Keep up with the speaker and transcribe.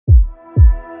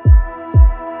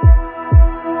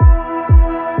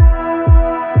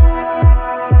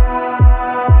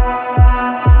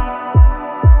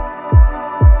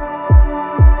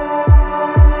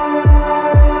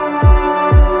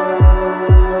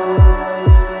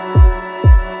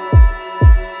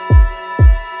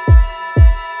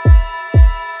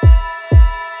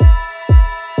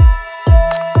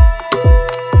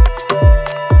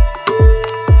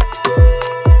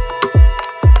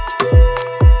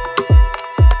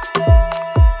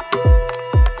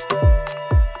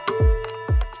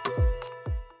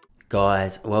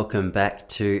Guys, welcome back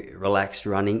to Relaxed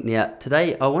Running. Now,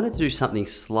 today I wanted to do something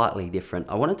slightly different.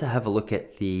 I wanted to have a look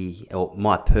at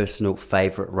my personal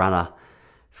favourite runner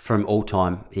from all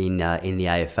time in the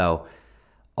AFL.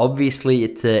 Obviously,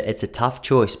 it's a tough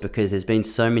choice because there's been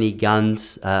so many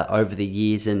guns over the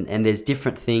years, and there's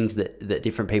different things that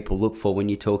different people look for when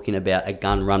you're talking about a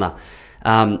gun runner.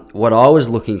 What I was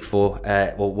looking for,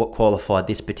 what qualified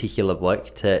this particular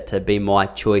bloke to be my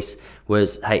choice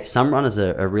was, hey, some runners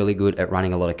are really good at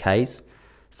running a lot of Ks.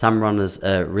 Some runners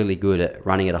are really good at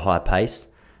running at a high pace.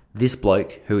 This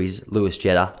bloke, who is Lewis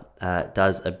Jetta,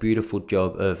 does a beautiful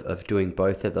job of doing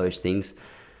both of those things.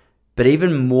 But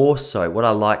even more so, what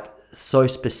I like so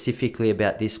specifically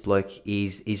about this bloke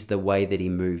is the way that he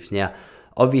moves. Now,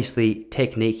 obviously,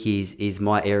 technique is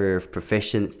my area of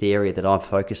profession. It's the area that I'm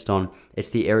focused on. It's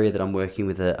the area that I'm working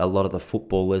with a lot of the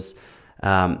footballers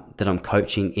that I'm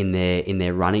coaching in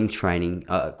their running training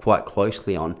quite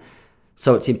closely on.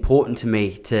 So it's important to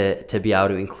me to be able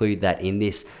to include that in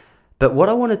this. But what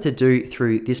I wanted to do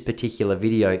through this particular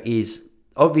video is,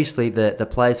 obviously, the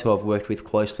players who I've worked with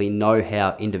closely know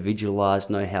how individualized,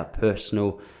 know how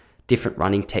personal different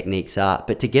running techniques are.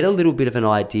 But to get a little bit of an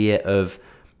idea of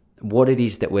what it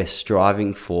is that we're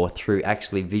striving for through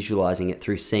actually visualizing it,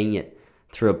 through seeing it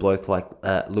through a bloke like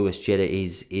Lewis Jetta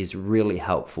is really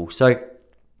helpful. So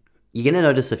you're going to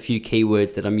notice a few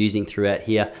keywords that I'm using throughout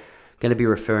here. I'm going to be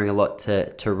referring a lot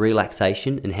to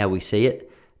relaxation and how we see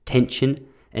it, tension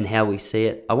and how we see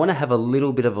it. I want to have a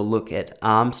little bit of a look at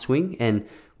arm swing and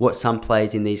what some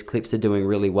players in these clips are doing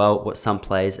really well, what some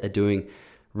players are doing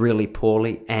really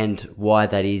poorly, and why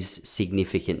that is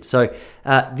significant. So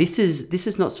this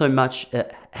is not so much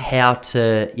how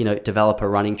to develop a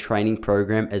running training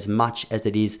program as much as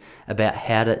it is about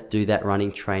how to do that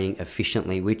running training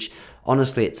efficiently, which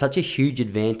honestly, it's such a huge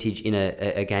advantage in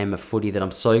a game of footy that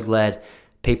I'm so glad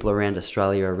people around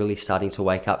Australia are really starting to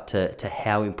wake up to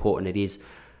how important it is.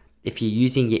 If you're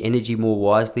using your energy more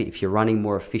wisely, if you're running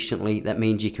more efficiently, that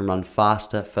means you can run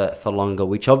faster for longer,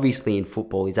 which obviously in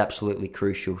football is absolutely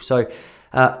crucial. So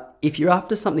if you're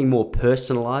after something more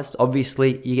personalized,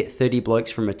 obviously you get 30 blokes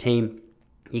from a team,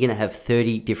 you're going to have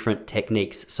 30 different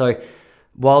techniques. So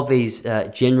while these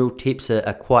general tips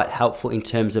are quite helpful in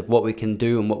terms of what we can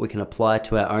do and what we can apply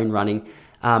to our own running,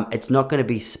 it's not going to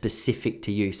be specific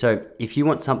to you. So if you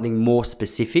want something more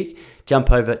specific,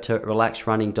 jump over to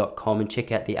relaxrunning.com and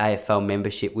check out the AFL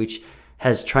membership, which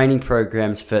has training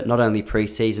programs for not only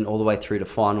pre-season all the way through to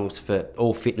finals for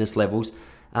all fitness levels,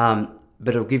 but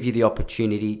it'll give you the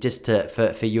opportunity just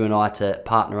for you and I to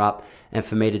partner up and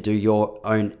for me to do your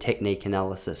own technique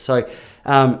analysis. So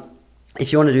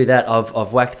if you want to do that,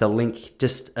 I've whacked the link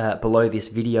just below this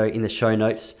video in the show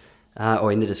notes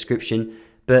or in the description.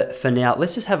 But for now,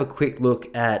 let's just have a quick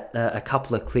look at a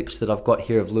couple of clips that I've got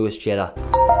here of Lewis Jetta.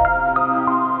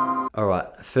 All right,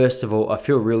 first of all, I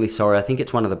feel really sorry. I think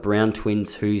it's one of the Brown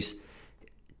twins who's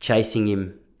chasing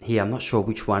him here. I'm not sure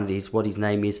which one it is, what his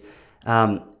name is.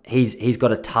 He's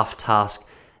got a tough task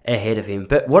ahead of him.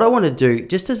 But what I want to do,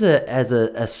 just as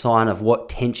a sign of what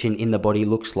tension in the body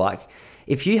looks like,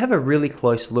 if you have a really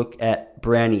close look at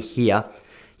Brownie here,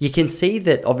 you can see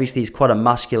that obviously he's quite a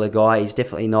muscular guy. He's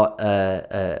definitely not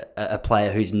a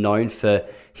player who's known for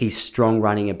his strong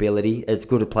running ability, as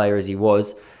good a player as he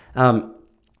was.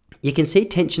 You can see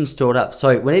tension stored up.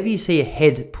 So whenever you see a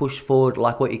head push forward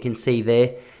like what you can see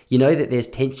there, you know that there's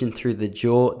tension through the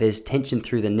jaw, there's tension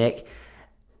through the neck.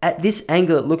 At this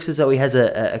angle, it looks as though he has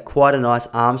quite a nice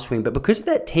arm swing, but because of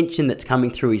that tension that's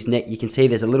coming through his neck, you can see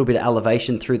there's a little bit of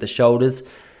elevation through the shoulders.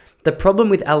 The problem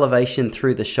with elevation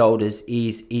through the shoulders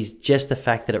is just the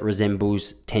fact that it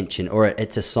resembles tension, or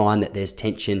it's a sign that there's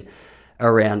tension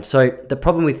around. So the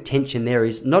problem with tension there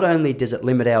is not only does it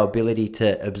limit our ability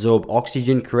to absorb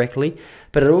oxygen correctly,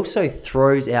 but it also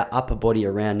throws our upper body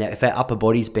around. Now, if our upper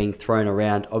body is being thrown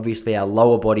around, obviously our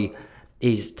lower body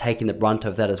is taking the brunt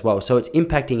of that as well. So it's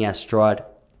impacting our stride.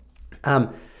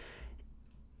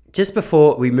 Just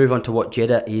before we move on to what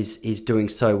Jetta is doing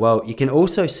so well, you can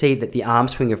also see that the arm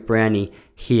swing of Brownie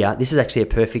here, this is actually a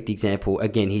perfect example.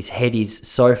 Again, his head is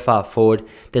so far forward.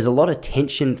 There's a lot of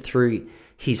tension through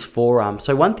his forearm.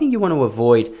 So one thing you want to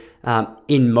avoid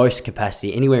in most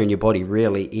capacity, anywhere in your body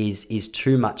really, is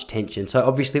too much tension. So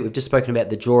obviously we've just spoken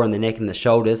about the jaw and the neck and the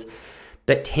shoulders,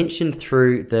 but tension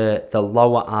through the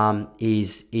lower arm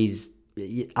is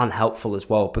unhelpful as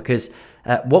well, because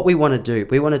what we want to do,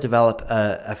 we want to develop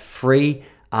a free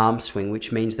arm swing,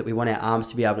 which means that we want our arms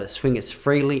to be able to swing as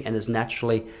freely and as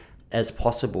naturally as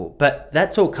possible. But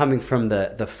that's all coming from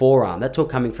the forearm. That's all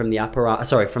coming from the upper arm.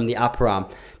 Sorry, from the upper arm.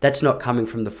 That's not coming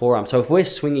from the forearm. So if we're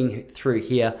swinging through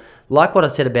here, like what I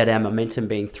said about our momentum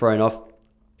being thrown off,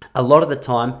 a lot of the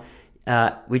time,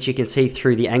 which you can see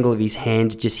through the angle of his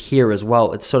hand just here as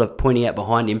well, it's sort of pointing out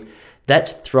behind him.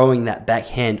 That's throwing that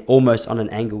backhand almost on an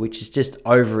angle, which is just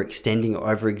overextending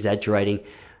or over-exaggerating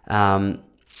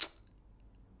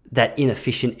that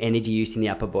inefficient energy use in the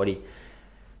upper body.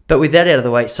 But with that out of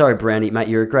the way, sorry, Brownie, mate,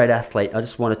 you're a great athlete. I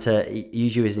just wanted to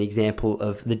use you as an example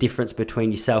of the difference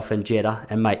between yourself and Jeddah.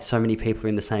 And, mate, so many people are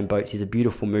in the same boats. He's a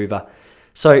beautiful mover.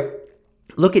 So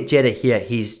look at Jeddah here.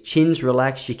 His chin's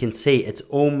relaxed. You can see it's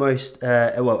almost,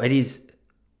 well, it is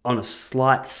on a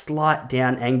slight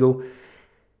down angle.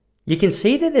 You can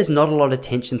see that there's not a lot of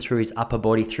tension through his upper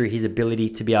body, through his ability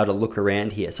to be able to look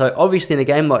around here. So obviously in a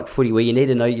game like footy where you need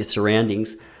to know your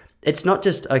surroundings, it's not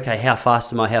just, okay, how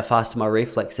fast am I, how fast are my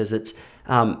reflexes? It's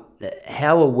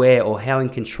how aware or how in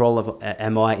control of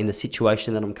am I in the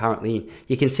situation that I'm currently in.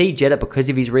 You can see Jeddah,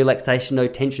 because of his relaxation, no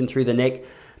tension through the neck,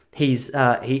 his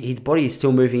body is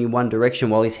still moving in one direction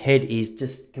while his head is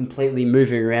just completely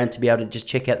moving around to be able to just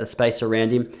check out the space around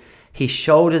him. His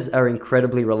shoulders are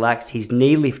incredibly relaxed. His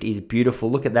knee lift is beautiful.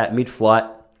 Look at that mid-flight.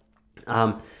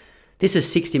 This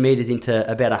is 60 meters into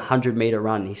about a 100-meter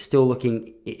run. He's still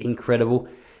looking incredible.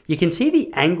 You can see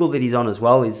the angle that he's on as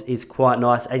well is quite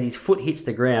nice. As his foot hits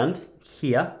the ground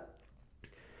here,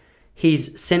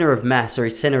 his center of mass or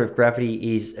his center of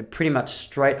gravity is pretty much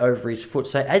straight over his foot.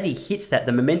 So as he hits that,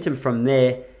 the momentum from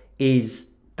there is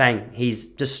bang.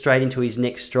 He's just straight into his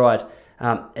next stride.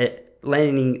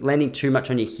 Landing too much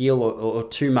on your heel or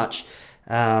too much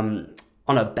on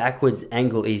a backwards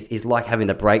angle is like having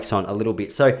the brakes on a little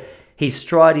bit. So his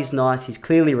stride is nice. He's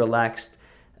clearly relaxed.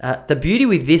 The beauty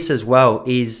with this as well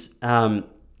is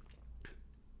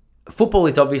football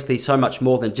is obviously so much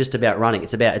more than just about running.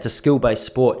 It's a skill-based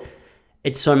sport.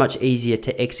 It's so much easier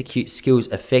to execute skills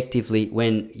effectively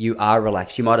when you are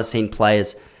relaxed. You might have seen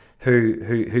players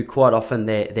who quite often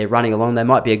they're running along. They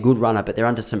might be a good runner, but they're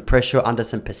under some pressure, under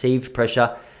some perceived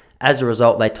pressure. As a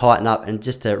result, they tighten up and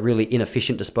just a really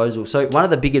inefficient disposal. So one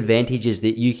of the big advantages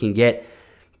that you can get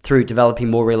through developing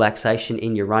more relaxation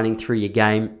in your running through your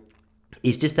game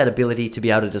is just that ability to be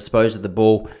able to dispose of the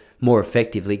ball more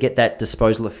effectively, get that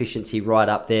disposal efficiency right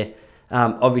up there.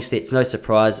 Obviously, it's no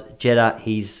surprise. Jeddah,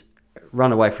 he's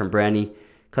run away from Brownie,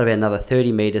 got about another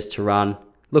 30 meters to run.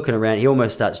 Looking around, he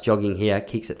almost starts jogging here,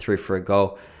 kicks it through for a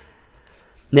goal.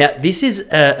 Now, this is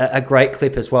a great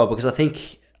clip as well, because I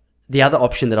think the other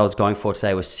option that I was going for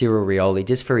today was Cyril Rioli,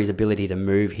 just for his ability to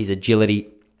move, his agility.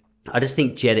 I just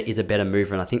think Jeddah is a better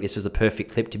mover, and I think this was a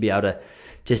perfect clip to be able to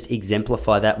just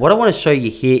exemplify that. What I want to show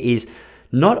you here is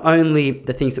not only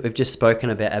the things that we've just spoken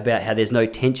about how there's no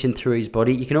tension through his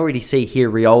body. You can already see here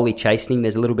Rioli chasing him.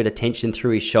 There's a little bit of tension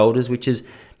through his shoulders, which is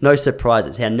no surprise.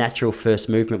 It's our natural first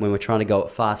movement when we're trying to go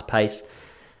at fast pace.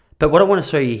 But what I want to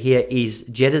show you here is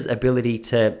Jeddah's ability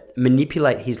to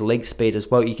manipulate his leg speed as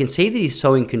well. You can see that he's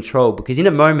so in control, because in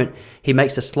a moment he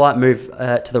makes a slight move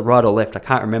to the right or left. I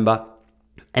can't remember.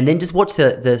 And then just watch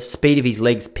the speed of his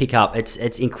legs pick up.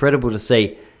 It's incredible to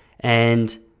see.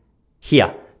 And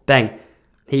here, bang,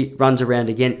 he runs around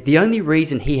again. The only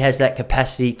reason he has that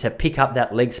capacity to pick up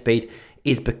that leg speed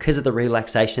is because of the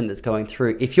relaxation that's going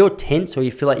through. If you're tense or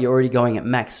you feel like you're already going at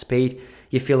max speed,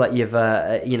 you feel like you've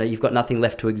got nothing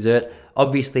left to exert,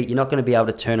 obviously you're not going to be able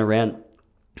to turn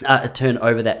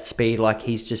over that speed like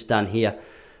he's just done here.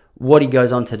 What he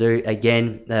goes on to do,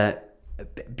 again,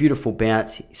 beautiful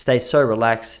bounce. He stays so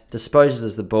relaxed, disposes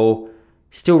of the ball,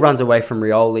 still runs away from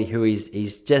Rioli, who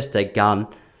is just a gun,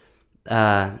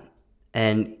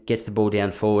 and gets the ball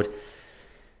down forward.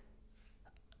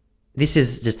 This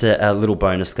is just a little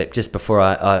bonus clip just before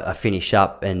I finish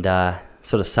up and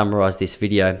sort of summarize this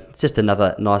video. It's just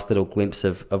another nice little glimpse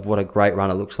of what a great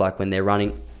runner looks like when they're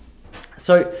running.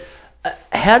 So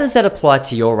how does that apply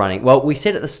to your running? Well, we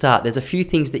said at the start, there's a few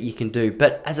things that you can do,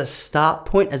 but as a start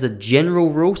point, as a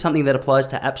general rule, something that applies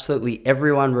to absolutely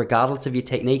everyone, regardless of your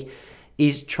technique,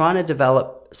 is trying to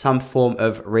develop some form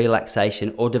of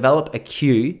relaxation or develop a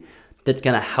cue that's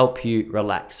going to help you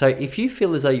relax. So if you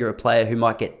feel as though you're a player who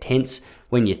might get tense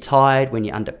when you're tired, when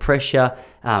you're under pressure,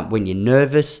 when you're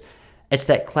nervous, it's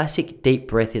that classic deep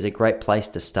breath is a great place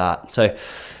to start. So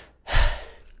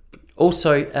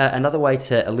also, another way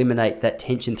to eliminate that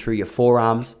tension through your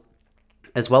forearms,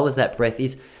 as well as that breath,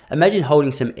 is imagine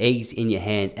holding some eggs in your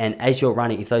hand, and as you're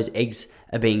running, if those eggs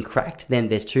are being cracked, then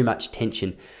there's too much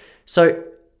tension. So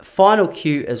final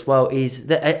cue as well is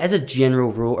that, as a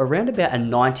general rule, around about a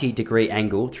 90-degree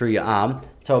angle through your arm,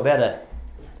 so about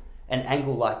an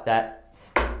angle like that,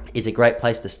 is a great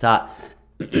place to start.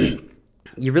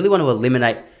 You really want to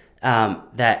eliminate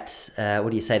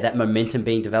that momentum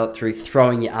being developed through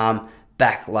throwing your arm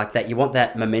back like that. You want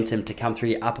that momentum to come through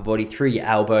your upper body, through your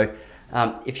elbow.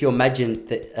 If you imagine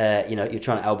that you're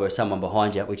trying to elbow someone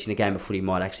behind you, which in a game of footy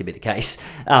might actually be the case,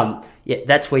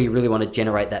 that's where you really want to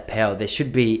generate that power. There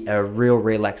should be a real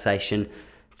relaxation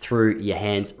through your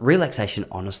hands. Relaxation,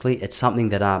 honestly, it's something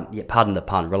that, pardon the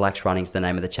pun, Relaxed Running is the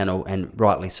name of the channel, and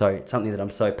rightly so. It's something that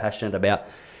I'm so passionate about.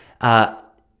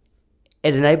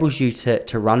 It enables you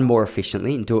to run more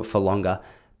efficiently and do it for longer.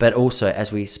 But also,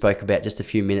 as we spoke about just a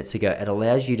few minutes ago, it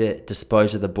allows you to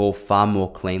dispose of the ball far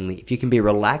more cleanly. If you can be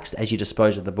relaxed as you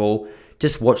dispose of the ball,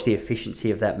 just watch the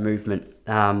efficiency of that movement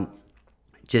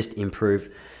just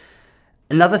improve.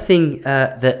 Another thing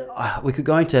that we could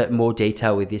go into more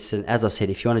detail with this, and as I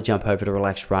said, if you want to jump over to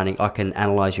Relaxed Running, I can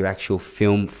analyze your actual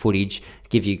film footage,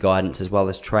 give you guidance as well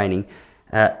as training.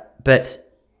 But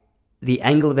the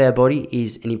angle of our body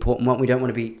is an important one. We don't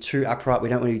want to be too upright. We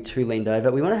don't want to be too leaned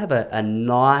over. We want to have a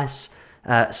nice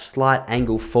slight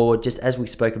angle forward, just as we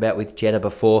spoke about with Jetta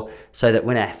before, so that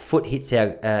when our foot hits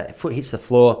the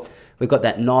floor, we've got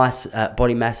that nice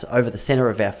body mass over the center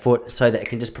of our foot, so that it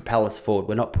can just propel us forward.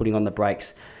 We're not putting on the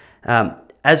brakes.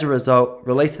 As a result,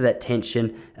 release of that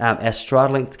tension, our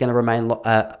stride length is going to remain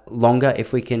longer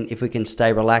if we can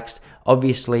stay relaxed.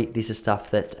 Obviously, this is stuff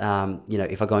that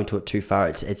if I go into it too far,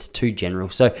 it's too general.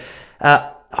 So,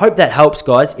 hope that helps,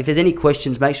 guys. If there's any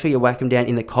questions, make sure you whack them down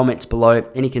in the comments below.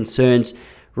 Any concerns,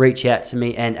 reach out to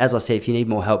me. And as I said, if you need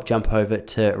more help, jump over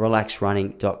to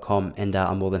relaxedrunning.com, and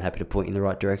I'm more than happy to point you in the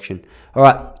right direction. All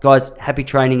right, guys, happy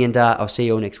training, and I'll see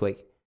you all next week.